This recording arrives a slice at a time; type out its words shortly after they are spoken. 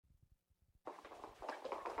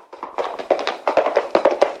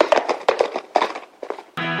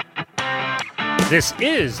This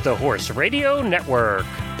is the Horse Radio Network.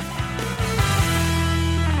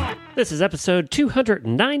 This is episode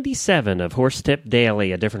 297 of Horse Tip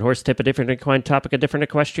Daily, a different horse tip, a different equine topic, a different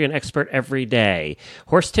equestrian expert every day.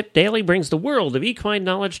 Horse Tip Daily brings the world of equine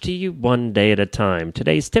knowledge to you one day at a time.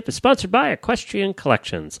 Today's tip is sponsored by Equestrian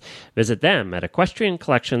Collections. Visit them at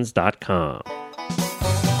equestriancollections.com.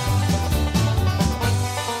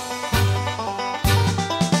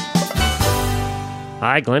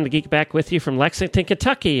 Hi, Glenn the Geek back with you from Lexington,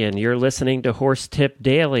 Kentucky, and you're listening to Horse Tip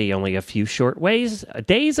Daily, only a few short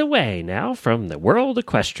days away now from the World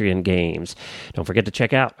Equestrian Games. Don't forget to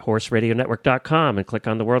check out horseradionetwork.com and click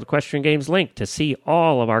on the World Equestrian Games link to see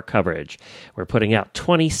all of our coverage. We're putting out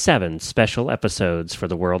 27 special episodes for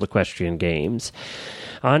the World Equestrian Games.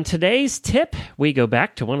 On today's tip, we go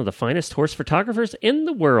back to one of the finest horse photographers in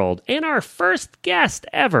the world and our first guest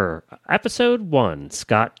ever, episode 1,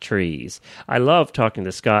 Scott Trees. I love talking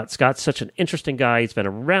to Scott. Scott's such an interesting guy. He's been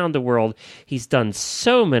around the world. He's done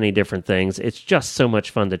so many different things. It's just so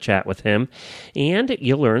much fun to chat with him. And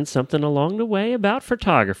you'll learn something along the way about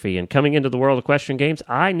photography. And coming into the World Equestrian Games,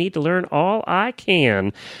 I need to learn all I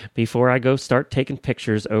can before I go start taking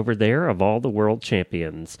pictures over there of all the world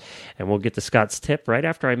champions. And we'll get to Scott's tip right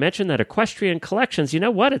after I mention that Equestrian Collections, you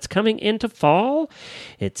know what? It's coming into fall.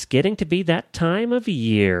 It's getting to be that time of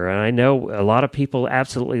year. And I know a lot of people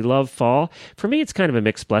absolutely love fall. For me, it's kind of a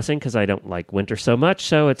mixed blessing because I don't like winter so much.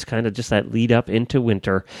 So it's kind of just that lead up into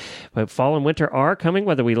winter. But fall and winter are coming,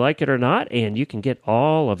 whether we like it or not. And you can get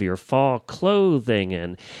all of your fall clothing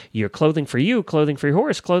and your clothing for you, clothing for your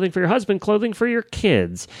horse, clothing for your husband, clothing for your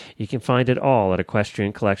kids. You can find it all at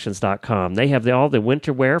equestriancollections.com. They have all the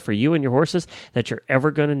winter wear for you and your horses that you're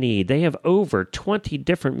ever going to need. They have over 20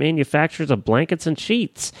 different manufacturers of blankets and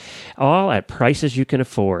sheets, all at prices you can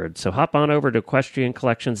afford. So hop on over to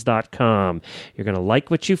equestriancollections.com. You're going to like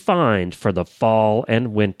what you find for the fall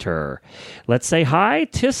and winter. Let's say hi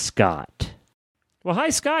to Scott. Well, hi,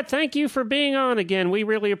 Scott. Thank you for being on again. We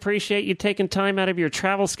really appreciate you taking time out of your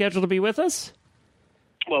travel schedule to be with us.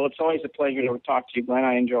 Well, it's always a pleasure to talk to you, Glenn.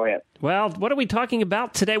 I enjoy it. Well, what are we talking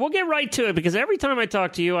about today? We'll get right to it because every time I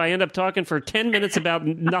talk to you, I end up talking for 10 minutes about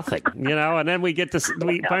nothing, and then we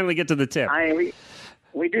finally get to the tip.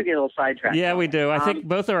 We do get a little sidetracked. Yeah, we do. I think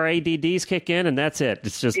both of our ADDs kick in, and that's it.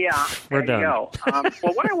 It's just, we're done. Go.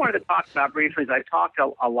 Well, what I wanted to talk about briefly is I talked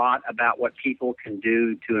a lot about what people can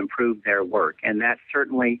do to improve their work, and that's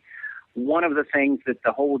certainly one of the things that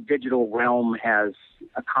the whole digital realm has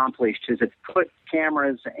accomplished is it's put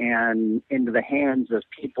cameras into the hands of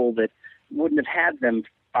people that wouldn't have had them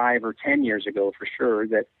 5 or 10 years ago for sure,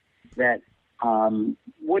 that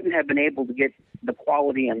wouldn't have been able to get the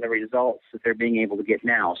quality and the results that they're being able to get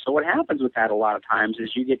now. So what happens with that a lot of times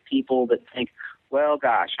is you get people that think, well,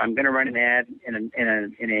 gosh, I'm going to run an ad in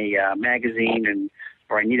a magazine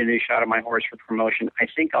or I need a new shot of my horse for promotion. I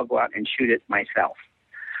think I'll go out and shoot it myself.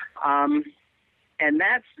 And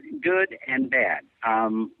that's good and bad.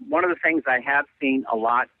 One of the things I have seen a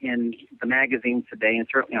lot in the magazines today, and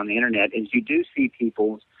certainly on the internet, is you do see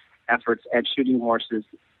people's efforts at shooting horses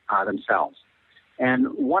themselves. And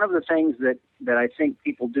one of the things that I think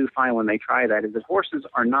people do find when they try that is that horses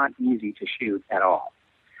are not easy to shoot at all.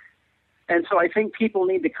 And so I think people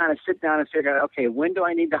need to kind of sit down and figure out, okay, when do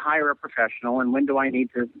I need to hire a professional and when do I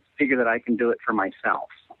need to figure that I can do it for myself?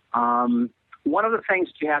 One of the things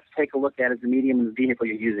that you have to take a look at is the medium and the vehicle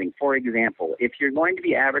you're using. For example, if you're going to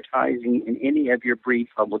be advertising in any of your breed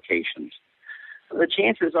publications, the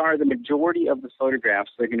chances are the majority of the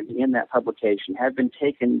photographs that are going to be in that publication have been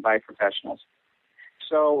taken by professionals.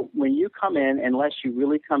 So when you come in, unless you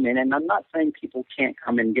really come in, and I'm not saying people can't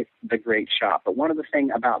come and get the great shot, but one of the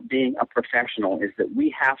things about being a professional is that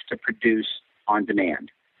we have to produce on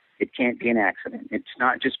demand. It can't be an accident. It's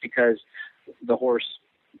not just because the horse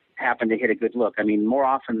happened to hit a good look. I mean, more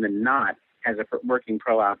often than not, as a working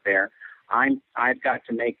pro out there, I've got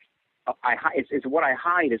to make it's what I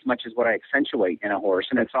hide as much as what I accentuate in a horse.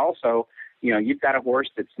 And it's also, you've got a horse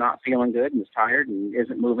that's not feeling good and is tired and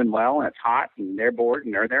isn't moving well and it's hot and they're bored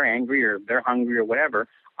and they're angry or they're hungry or whatever.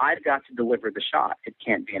 I've got to deliver the shot. It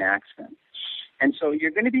can't be an accident. And so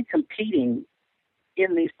you're going to be competing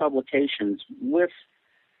in these publications with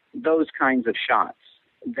those kinds of shots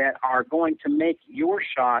that are going to make your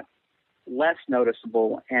shot less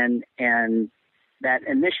noticeable and that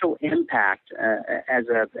initial impact as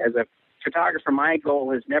a photographer. My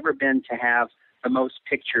goal has never been to have the most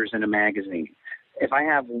pictures in a magazine. If I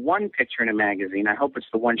have one picture in a magazine, I hope it's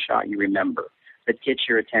the one shot you remember that gets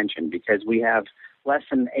your attention, because we have less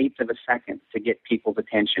than an eighth of a second to get people's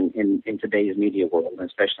attention in today's media world,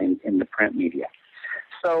 especially in the print media.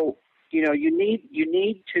 So, you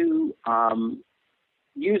need to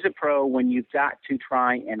use a pro when you've got to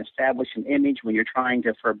try and establish an image, when you're trying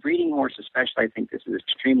to, for a breeding horse especially, I think this is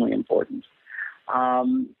extremely important.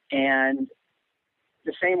 And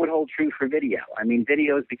the same would hold true for video. I mean,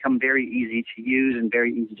 videos become very easy to use and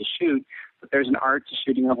very easy to shoot, but there's an art to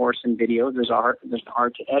shooting a horse in video. There's an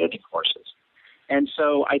art to editing horses. And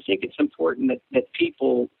so I think it's important that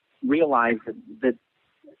people realize that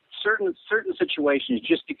certain situations,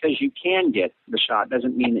 just because you can get the shot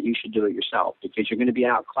doesn't mean that you should do it yourself, because you're going to be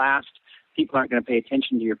outclassed. People aren't going to pay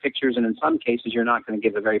attention to your pictures, and in some cases you're not going to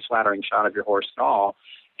give a very flattering shot of your horse at all.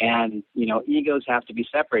 And, egos have to be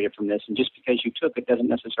separated from this, and just because you took it doesn't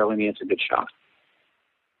necessarily mean it's a good shot.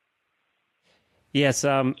 Yes,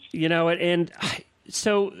 and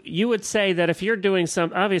so you would say that if you're doing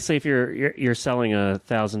obviously if you're selling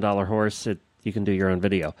 $1,000 horse, you can do your own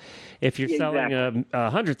video. If you're selling a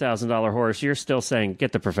 $100,000 horse, you're still saying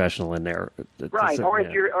get the professional in there, right? Or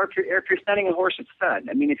if you're setting a horse at stud.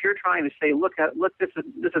 I mean, if you're trying to say, look, this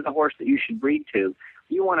is a horse that you should breed to.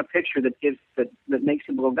 You want a picture that makes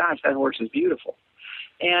people go, gosh, that horse is beautiful.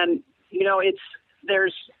 And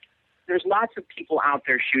there's lots of people out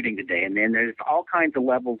there shooting today, and then there's all kinds of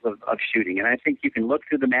levels of shooting. And I think you can look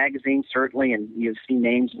through the magazine, certainly, and you'll see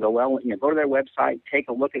names and go, well, go to their website, take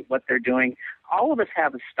a look at what they're doing. All of us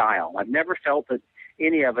have a style. I've never felt that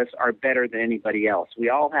any of us are better than anybody else. We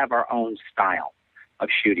all have our own style of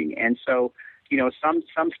shooting. And so,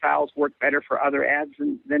 some styles work better for other ads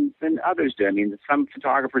than others do. I mean, some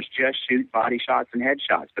photographers just shoot body shots and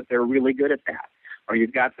headshots, but they're really good at that. Or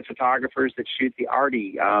you've got the photographers that shoot the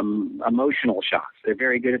arty, emotional shots. They're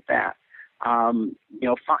very good at that. I've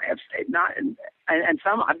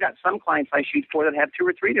got some clients I shoot for that have 2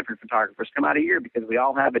 or 3 different photographers come out a year, because we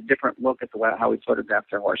all have a different look at how we photograph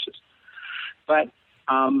their horses. But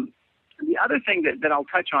the other thing that I'll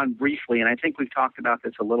touch on briefly, and I think we've talked about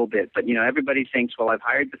this a little bit, but everybody thinks, well, I've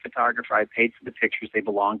hired the photographer, I paid for the pictures, they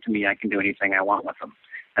belong to me, I can do anything I want with them,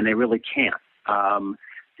 and they really can't.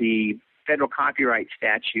 The federal copyright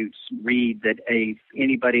statutes read that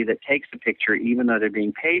anybody that takes a picture, even though they're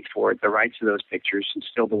being paid for it, the rights to those pictures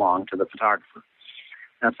still belong to the photographer.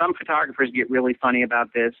 Now, some photographers get really funny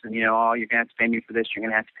about this, and you're going to have to pay me for this, you're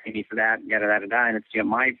going to have to pay me for that, yada yada yada. And it's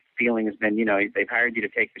my feeling has been, they've hired you to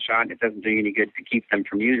take the shot, and it doesn't do you any good to keep them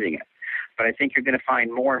from using it. But I think you're going to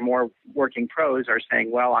find more and more working pros are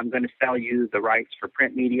saying, well, I'm going to sell you the rights for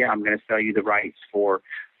print media, I'm going to sell you the rights for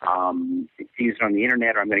to use it on the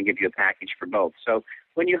internet, or I'm going to give you a package for both. So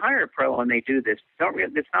when you hire a pro and they do this,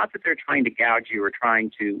 it's not that they're trying to gouge you or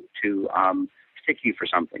trying to stick you for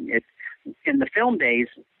something. It's in the film days,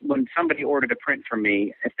 when somebody ordered a print from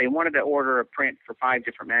me, if they wanted to order a print for 5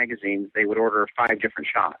 different magazines, they would order 5 different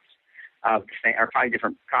shots of the same, or 5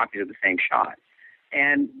 different copies of the same shot.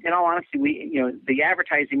 And in all honesty, the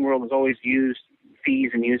advertising world has always used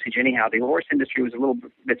fees and usage anyhow. The horse industry was a little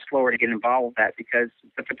bit slower to get involved with that, because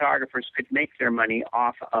the photographers could make their money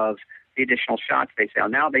off of the additional shots they sell.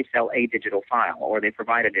 Now they sell a digital file, or they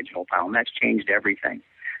provide a digital file, and that's changed everything.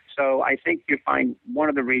 So I think you find one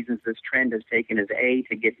of the reasons this trend has taken is A,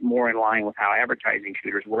 to get more in line with how advertising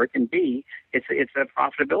shooters work, and B, it's a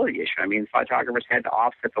profitability issue. I mean, photographers had to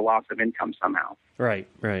offset the loss of income somehow. Right.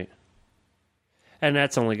 And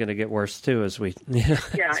that's only going to get worse too, as we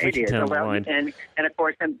it is. And of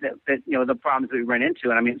course, the problems that we run into,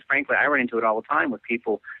 and I mean, frankly, I run into it all the time with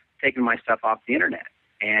people taking my stuff off the internet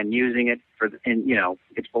and using it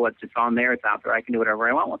it's on there, it's out there, I can do whatever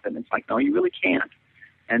I want with it. And it's like, no, you really can't.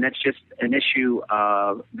 And that's just an issue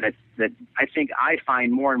that I think I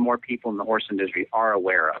find more and more people in the horse industry are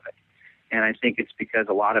aware of it. And I think it's because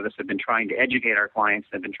a lot of us have been trying to educate our clients,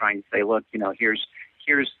 have been trying to say, look,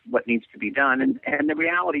 here's what needs to be done. And the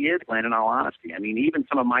reality is, Glenn, in all honesty, I mean, even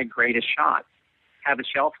some of my greatest shots have a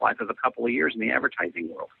shelf life of a couple of years in the advertising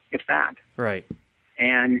world, if that. Right.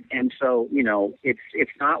 And so,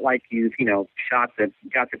 it's not like you've, got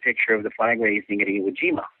the picture of the flag raising at Iwo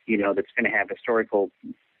Jima, that's going to have historical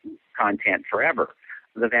content forever.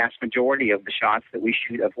 The vast majority of the shots that we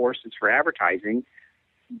shoot of horses for advertising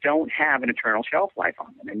don't have an eternal shelf life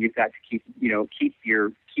on them, and you've got to keep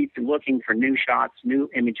looking for new shots, new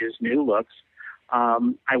images, new looks.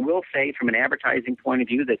 I will say, from an advertising point of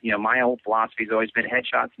view, that my old philosophy has always been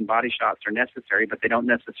headshots and body shots are necessary, but they don't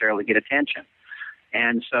necessarily get attention.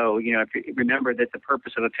 And so, if you remember that the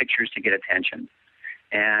purpose of a picture is to get attention,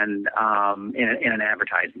 and in an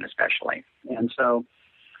advertisement especially. And so,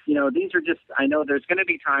 these are just, I know there's going to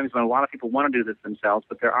be times when a lot of people want to do this themselves,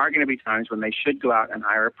 but there are going to be times when they should go out and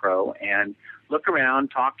hire a pro and look around,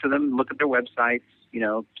 talk to them, look at their websites,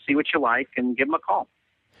 see what you like, and give them a call.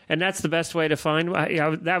 And that's the best way to find.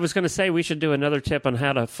 I was going to say we should do another tip on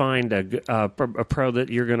how to find a pro that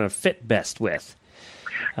you're going to fit best with.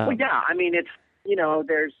 Well, yeah, I mean, it's,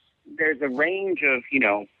 there's a range of,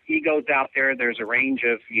 egos out there. There's a range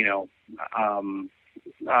of,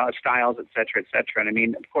 styles, et cetera, et cetera. And I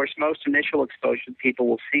mean, of course, most initial exposure people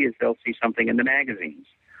will see is they'll see something in the magazines.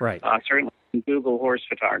 Right. Certainly Google horse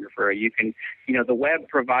photographer. You can, the web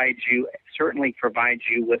certainly provides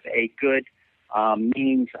you with a good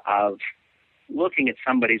means of looking at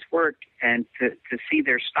somebody's work and to see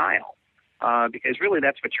their style. Because really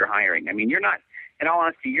that's what you're hiring. I mean, you're not, in all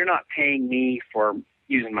honesty, you're not paying me for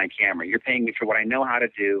using my camera. You're paying me for what I know how to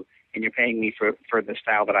do, and you're paying me for the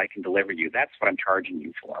style that I can deliver you. That's what I'm charging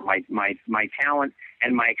you for. My talent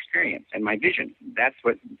and my experience and my vision. That's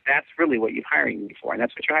really what you're hiring me for, and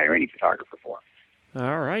that's what you hire any photographer for.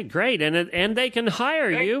 All right, great. And they can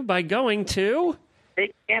hire you by going to? They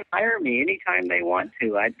can hire me anytime they want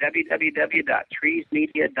to at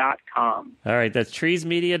www.treesmedia.com. All right, that's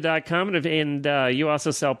treesmedia.com. And you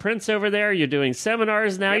also sell prints over there. You're doing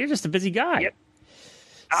seminars now. Yep. You're just a busy guy. Yep.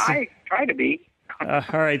 I try to be. All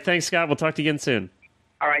right, thanks, Scott. We'll talk to you again soon.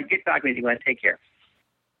 All right, good talking with you, Glenn. Take care.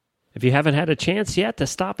 If you haven't had a chance yet to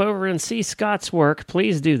stop over and see Scott's work,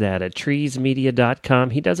 please do that at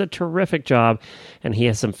treesmedia.com. He does a terrific job, and he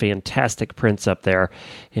has some fantastic prints up there.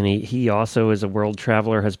 And he also is a world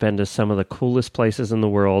traveler, has been to some of the coolest places in the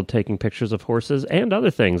world, taking pictures of horses and other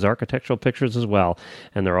things, architectural pictures as well.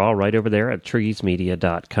 And they're all right over there at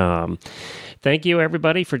treesmedia.com. Thank you,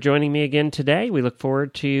 everybody, for joining me again today. We look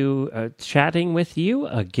forward to chatting with you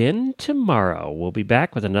again tomorrow. We'll be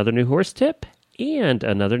back with another new horse tip and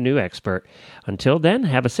another new expert. Until then,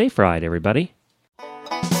 have a safe ride, everybody.